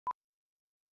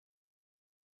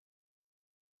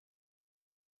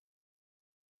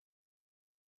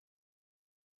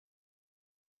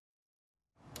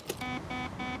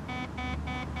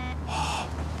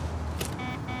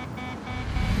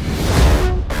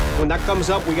When that comes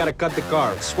up, we gotta cut the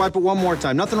card. Swipe it one more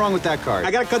time. Nothing wrong with that card.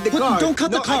 I gotta cut the card. Don't cut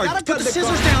the card. Put the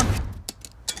scissors down.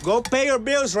 Go pay your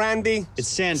bills, Randy. It's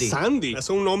Sandy. Sandy.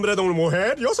 Es un nombre de una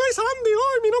mujer. Yo soy Sandy.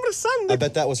 Oh, mi nombre es Sandy. I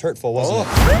bet that was hurtful, wasn't it?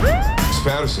 Miss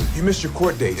Patterson, you missed your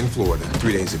court date in Florida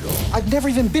 3 days ago. I've never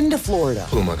even been to Florida.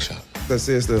 Pull a mugshot. That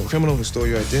says the criminal who stole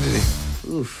your identity.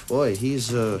 Oof, boy, he's,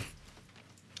 is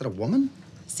that a woman?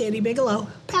 Sandy Bigelow,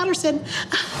 Patterson.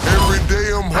 Every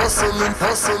day I'm hustling,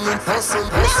 hustling, hustling,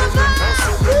 hustling,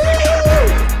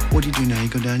 hustling. What do you do now? You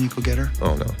go down, you go get her?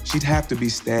 Oh, no. She'd have to be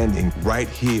standing right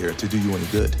here to do you any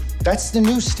good. That's the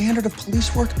new standard of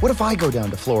police work? What if I go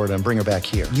down to Florida and bring her back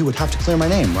here? You would have to clear my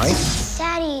name, right?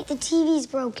 Daddy, the TV's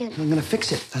broken. I'm gonna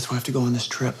fix it. That's why I have to go on this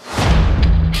trip.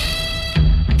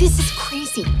 This is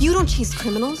crazy. You don't chase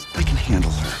criminals. I can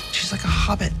handle her. She's like a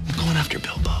hobbit. I'm going after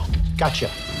Bilbo.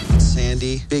 Gotcha.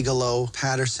 Sandy, Bigelow,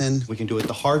 Patterson. We can do it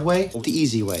the hard way or the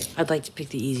easy way. I'd like to pick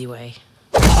the easy way.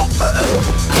 You're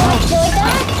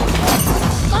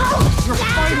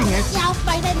fighting it. Yeah, I'll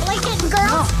fight it. Like it,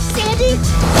 girls. Sandy.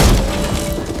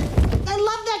 I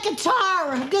love that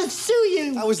guitar. I'm gonna sue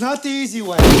you. That was not the easy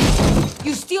way.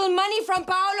 You steal money from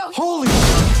Paolo. Holy!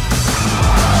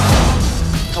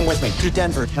 Come with me to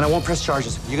Denver, and I won't press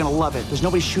charges. You're gonna love it. There's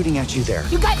nobody shooting at you there.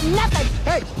 You got nothing.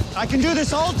 Hey, I can do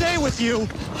this all day with you.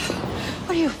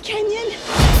 What are you, Kenyan?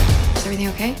 Is everything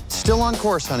okay? Still on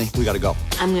course, honey. We gotta go.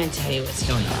 I'm gonna tell you what's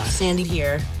going on. Sandy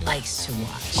here likes to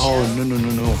watch. Oh,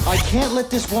 no. I can't let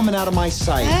this woman out of my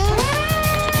sight.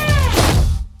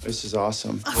 This is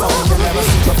awesome.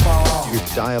 You're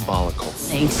diabolical.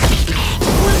 Thanks.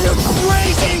 You're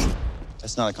crazy!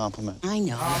 That's not a compliment. I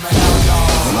know.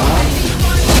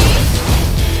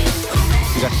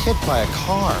 You got hit by a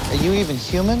car. Are you even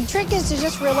human? Trick is to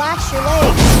just relax your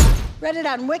legs. Read it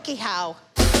on WikiHow.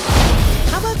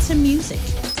 How about some music?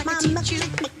 My milkshake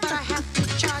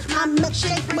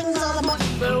wings all the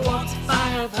morning.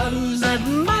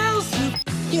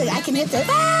 Dude, I can hit the.